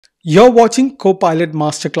You're watching Copilot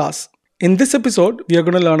Masterclass. In this episode, we are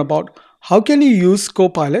going to learn about how can you use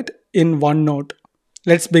Copilot in OneNote.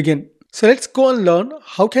 Let's begin. So let's go and learn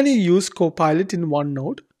how can you use Copilot in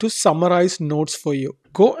OneNote to summarize notes for you.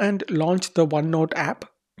 Go and launch the OneNote app.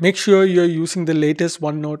 Make sure you're using the latest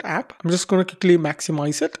OneNote app. I'm just going to quickly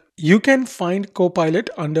maximize it. You can find Copilot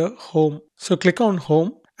under Home. So click on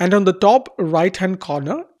Home, and on the top right hand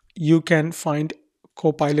corner, you can find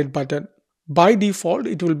Copilot button. By default,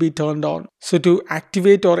 it will be turned on. So to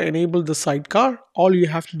activate or enable the sidecar, all you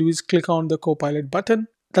have to do is click on the Copilot button.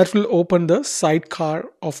 That will open the sidecar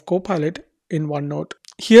of Copilot in OneNote.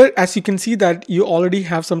 Here, as you can see that you already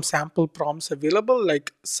have some sample prompts available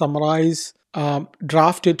like summarize,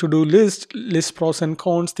 draft a to-do list, list pros and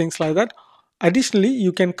cons, things like that. Additionally,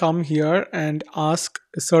 you can come here and ask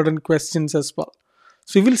certain questions as well.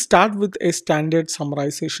 So we will start with a standard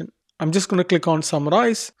summarization. I'm just going to click on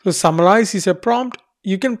summarize. So summarize is a prompt.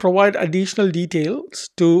 You can provide additional details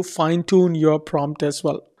to fine tune your prompt as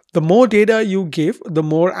well. The more data you give, the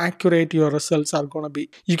more accurate your results are going to be.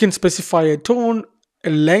 You can specify a tone, a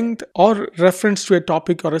length, or reference to a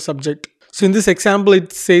topic or a subject. So in this example,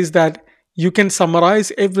 it says that you can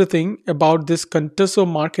summarize everything about this Conteso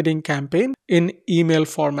marketing campaign in email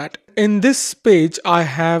format. In this page, I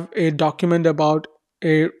have a document about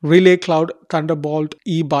a Relay Cloud Thunderbolt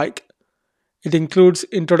e-bike. It includes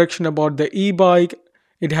introduction about the e-bike.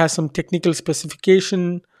 It has some technical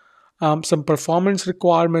specification, some performance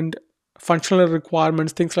requirement, functional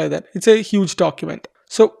requirements, things like that. It's a huge document.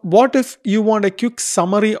 So what if you want a quick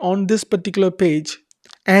summary on this particular page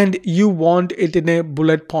and you want it in a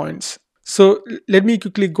bullet points? So let me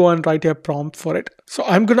quickly go and write a prompt for it. So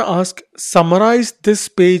I'm going to ask summarize this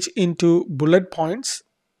page into bullet points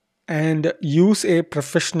and use a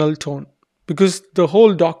professional tone, because the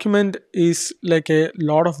whole document is like a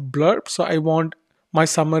lot of blurb. So I want my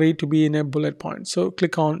summary to be in a bullet point. So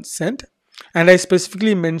click on send, and I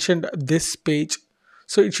specifically mentioned this page.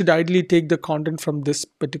 So it should ideally take the content from this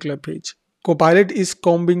particular page. Copilot is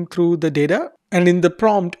combing through the data, and in the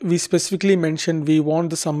prompt, we specifically mentioned we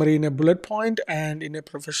want the summary in a bullet point and in a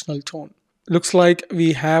professional tone. Looks like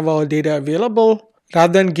we have our data available.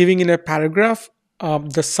 Rather than giving in a paragraph,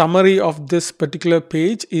 the summary of this particular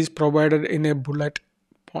page is provided in a bullet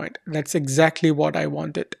point. That's exactly what I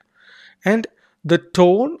wanted. And the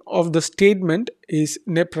tone of the statement is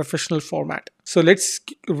in a professional format. So let's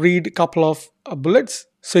read a couple of bullets.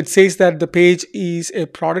 So it says that the page is a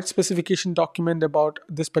product specification document about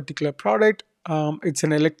this particular product. It's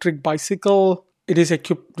an electric bicycle. It is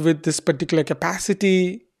equipped with this particular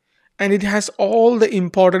capacity, and it has all the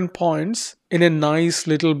important points in a nice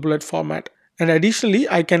little bullet format. And additionally,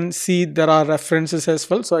 I can see there are references as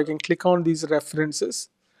well. So I can click on these references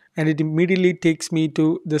and it immediately takes me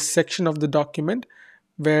to the section of the document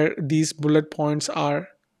where these bullet points are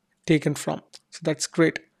taken from. So that's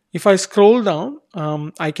great. If I scroll down,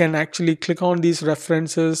 I can actually click on these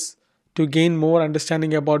references to gain more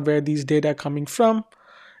understanding about where these data are coming from.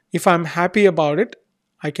 If I'm happy about it,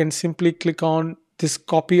 I can simply click on this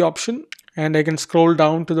copy option and I can scroll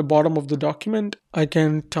down to the bottom of the document. I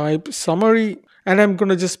can type summary and I'm going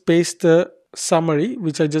to just paste the summary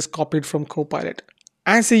which I just copied from Copilot.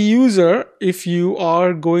 As a user, if you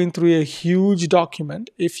are going through a huge document,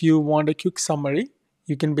 if you want a quick summary,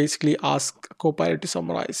 you can basically ask Copilot to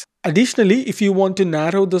summarize. Additionally, if you want to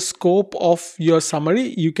narrow the scope of your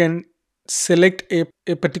summary, you can select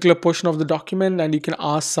a particular portion of the document and you can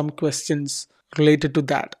ask some questions related to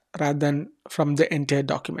that rather than from the entire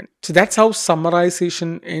document. So that's how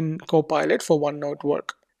summarization in Copilot for OneNote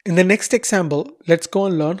work. In the next example, let's go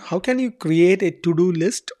and learn how can you create a to-do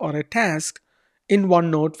list or a task in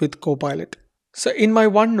OneNote with Copilot. So in my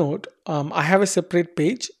OneNote, I have a separate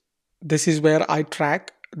page. This is where I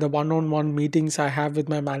track the one-on-one meetings I have with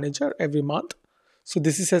my manager every month. So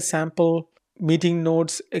this is a sample meeting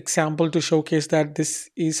notes example to showcase that this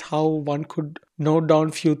is how one could note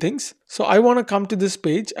down few things. So I want to come to this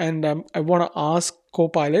page and I want to ask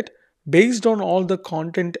Copilot, based on all the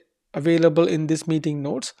content available in this meeting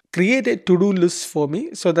notes, create a to-do list for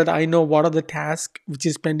me so that I know what are the tasks which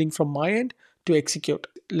is pending from my end to execute.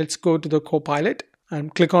 Let's go to the Copilot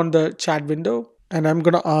and click on the chat window, and I'm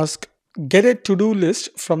going to ask get a to-do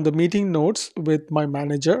list from the meeting notes with my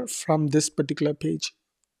manager from this particular page.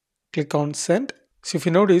 Click on send. So if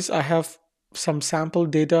you notice, I have some sample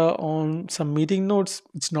data on some meeting notes.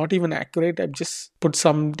 It's not even accurate. I've just put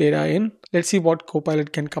some data in. Let's see what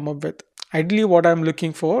Copilot can come up with. Ideally, what I'm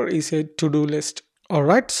looking for is a to-do list. All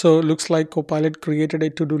right, so it looks like Copilot created a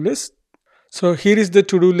to-do list. So here is the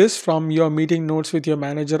to-do list from your meeting notes with your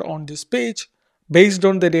manager on this page. Based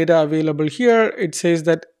on the data available here, it says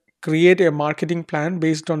that create a marketing plan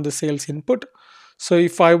based on the sales input. So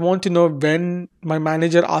if I want to know when my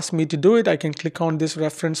manager asked me to do it, I can click on this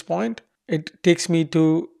reference point. It takes me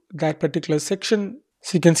to that particular section.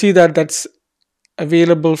 So you can see that that's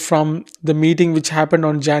available from the meeting which happened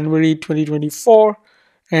on January 2024.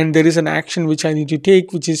 And there is an action which I need to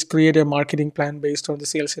take, which is create a marketing plan based on the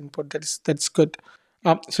sales input. That's good.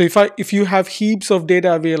 So if you have heaps of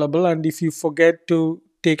data available and if you forget to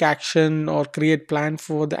take action or create plan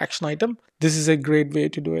for the action item, this is a great way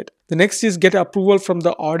to do it. The next is get approval from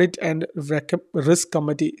the audit and risk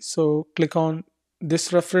committee. So click on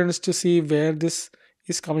this reference to see where this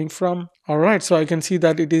is coming from. All right, so I can see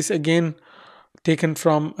that it is again taken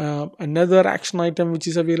from another action item which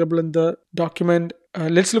is available in the document.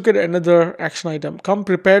 Let's look at another action item. Come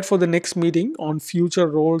prepared for the next meeting on future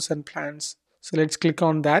roles and plans. So let's click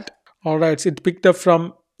on that. All right, so it picked up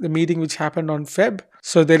from the meeting which happened on Feb.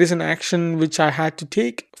 So there is an action which I had to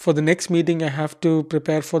take. For the next meeting, I have to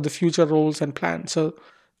prepare for the future roles and plans. So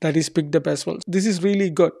that is picked up as well. This is really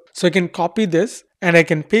good. So I can copy this and I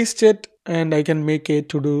can paste it and I can make a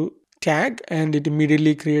to-do tag and it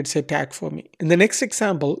immediately creates a tag for me. In the next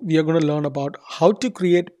example, we are going to learn about how to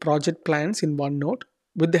create project plans in OneNote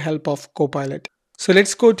with the help of Copilot. So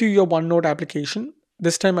let's go to your OneNote application.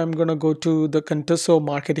 This time I'm going to go to the Contoso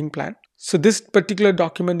marketing plan. So this particular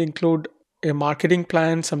document include a marketing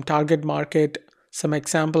plan, some target market, some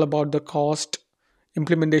example about the cost,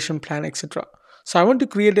 implementation plan, etc. So I want to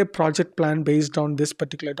create a project plan based on this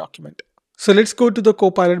particular document. So let's go to the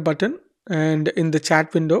Copilot button and in the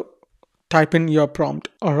chat window, type in your prompt.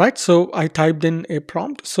 All right, so I typed in a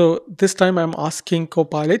prompt. So this time I'm asking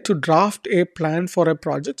Copilot to draft a plan for a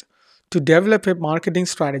project to develop a marketing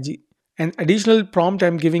strategy. An additional prompt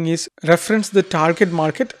I'm giving is reference the target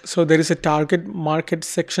market. So there is a target market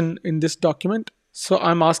section in this document. So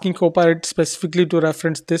I'm asking Copilot specifically to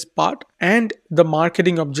reference this part and the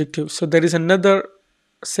marketing objective. So there is another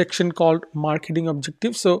section called marketing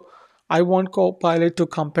objective. So I want Copilot to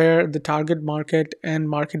compare the target market and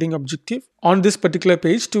marketing objective on this particular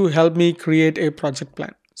page to help me create a project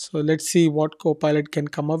plan. So let's see what Copilot can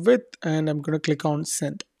come up with and I'm going to click on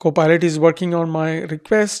send. Copilot is working on my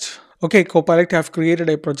request. Okay, Copilot have created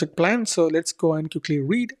a project plan. So let's go and quickly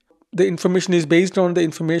read. The information is based on the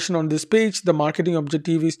information on this page. The marketing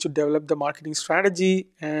objective is to develop the marketing strategy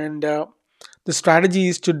and the strategy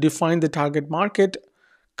is to define the target market,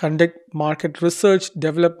 conduct market research,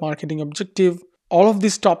 develop marketing objective. All of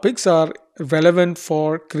these topics are relevant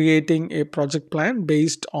for creating a project plan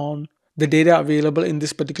based on the data available in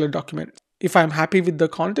this particular document. If I'm happy with the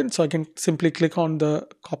content, so I can simply click on the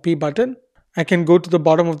copy button. I can go to the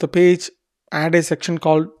bottom of the page, add a section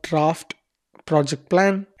called draft project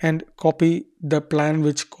plan and copy the plan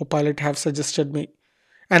which Copilot have suggested me.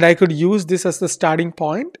 And I could use this as the starting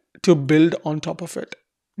point to build on top of it.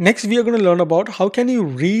 Next, we are going to learn about how can you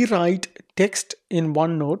rewrite text in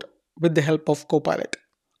OneNote with the help of Copilot.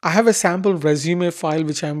 I have a sample resume file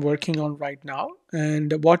which I'm working on right now.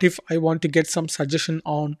 And what if I want to get some suggestion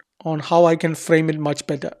on how I can frame it much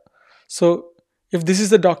better? So if this is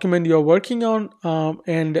the document you're working on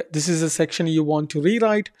and this is a section you want to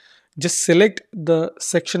rewrite, just select the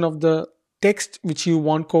section of the text which you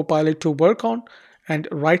want Copilot to work on and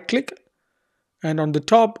right click. And on the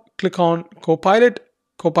top, click on Copilot.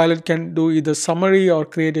 Copilot can do either summary or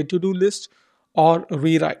create a to-do list or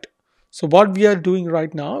rewrite. So what we are doing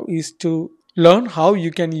right now is to learn how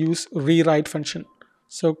you can use rewrite function.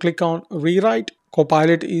 So click on rewrite.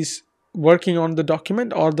 Copilot is working on the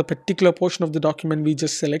document or the particular portion of the document we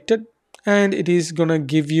just selected, and it is gonna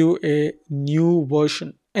give you a new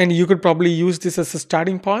version. And you could probably use this as a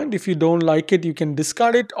starting point. If you don't like it, you can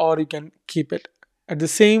discard it or you can keep it. At the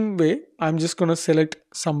same way, I'm just gonna select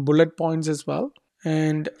some bullet points as well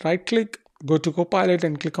and right click, go to Copilot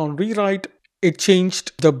and click on rewrite. It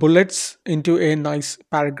changed the bullets into a nice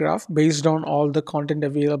paragraph based on all the content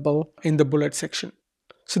available in the bullet section.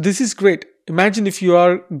 So this is great. Imagine if you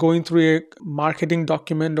are going through a marketing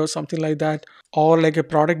document or something like that, or like a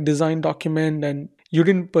product design document and you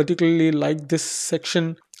didn't particularly like this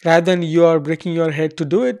section. Rather than you are breaking your head to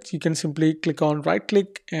do it, you can simply click on right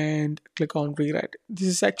click and click on rewrite. This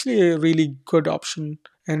is actually a really good option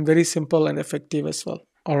and very simple and effective as well.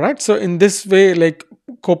 All right, so in this way, like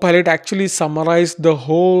Copilot actually summarized the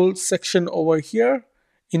whole section over here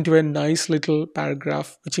into a nice little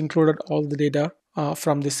paragraph which included all the data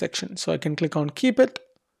from this section. So I can click on keep it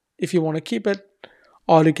if you want to keep it,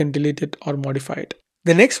 or you can delete it or modify it.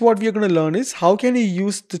 The next what we are going to learn is how can you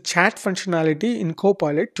use the chat functionality in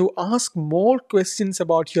Copilot to ask more questions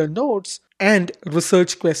about your notes and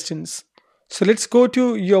research questions. So let's go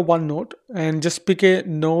to your OneNote and just pick a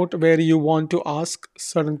note where you want to ask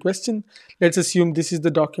certain question. Let's assume this is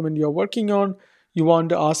the document you're working on. You want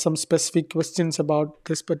to ask some specific questions about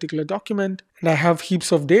this particular document. And I have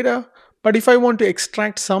heaps of data. But if I want to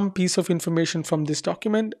extract some piece of information from this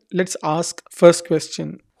document, let's ask first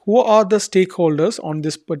question. Who are the stakeholders on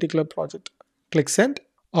this particular project? Click send.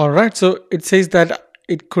 All right, so it says that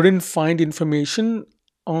it couldn't find information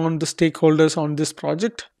on the stakeholders on this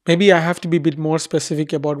project. Maybe I have to be a bit more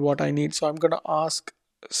specific about what I need. So I'm going to ask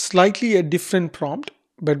slightly a different prompt,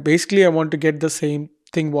 but basically I want to get the same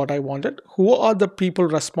thing what I wanted. Who are the people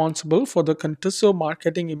responsible for the Contoso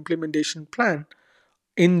marketing implementation plan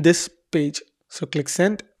in this page? So click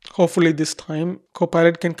send. Hopefully this time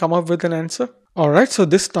Copilot can come up with an answer. All right, so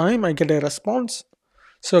this time I get a response.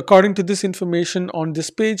 So according to this information on this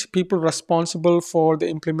page, people responsible for the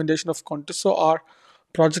implementation of Contoso are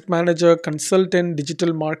project manager, consultant, digital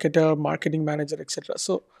marketer, marketing manager, etc.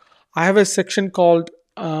 So I have a section called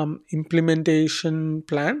implementation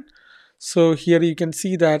plan. So here you can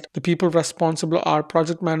see that the people responsible are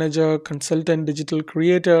project manager, consultant, digital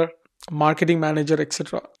creator, marketing manager,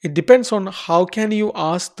 etc. It depends on how can you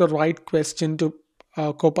ask the right question to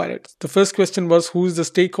Copilot. The first question was who is the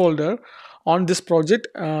stakeholder on this project.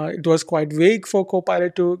 It was quite vague for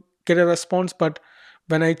Copilot to get a response, but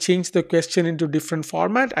when I changed the question into different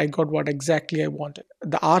format, I got what exactly I wanted.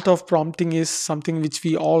 The art of prompting is something which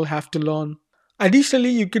we all have to learn. Additionally,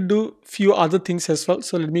 you could do few other things as well.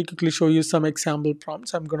 So let me quickly show you some example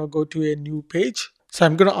prompts. I'm going to go to a new page. So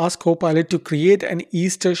I'm going to ask Copilot to create an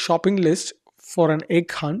Easter shopping list for an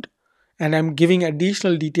egg hunt. And I'm giving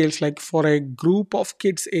additional details like for a group of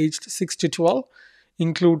kids aged 6 to 12,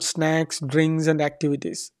 include snacks, drinks, and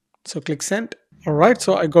activities. So click send. All right,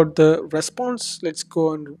 so I got the response. Let's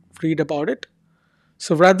go and read about it.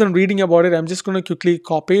 So rather than reading about it, I'm just going to quickly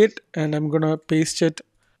copy it and I'm going to paste it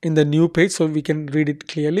in the new page so we can read it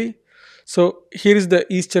clearly. So here is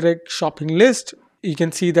the Easter egg shopping list. You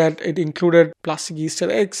can see that it included plastic Easter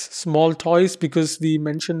eggs, small toys because we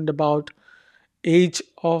mentioned about age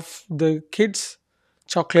of the kids,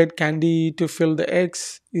 chocolate candy to fill the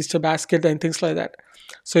eggs, Easter basket, and things like that.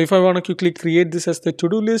 So if I want to quickly create this as the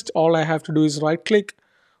to-do list, all I have to do is right click,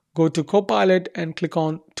 go to Copilot and click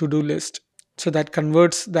on to-do list. So that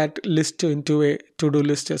converts that list into a to-do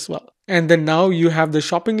list as well. And then now you have the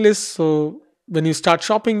shopping list. So when you start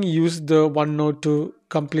shopping, use the OneNote to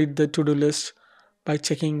complete the to-do list by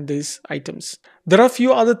checking these items. There are a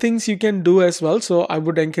few other things you can do as well. So I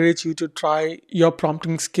would encourage you to try your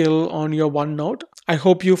prompting skill on your OneNote. I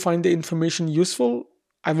hope you find the information useful.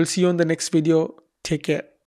 I will see you on the next video. Take care.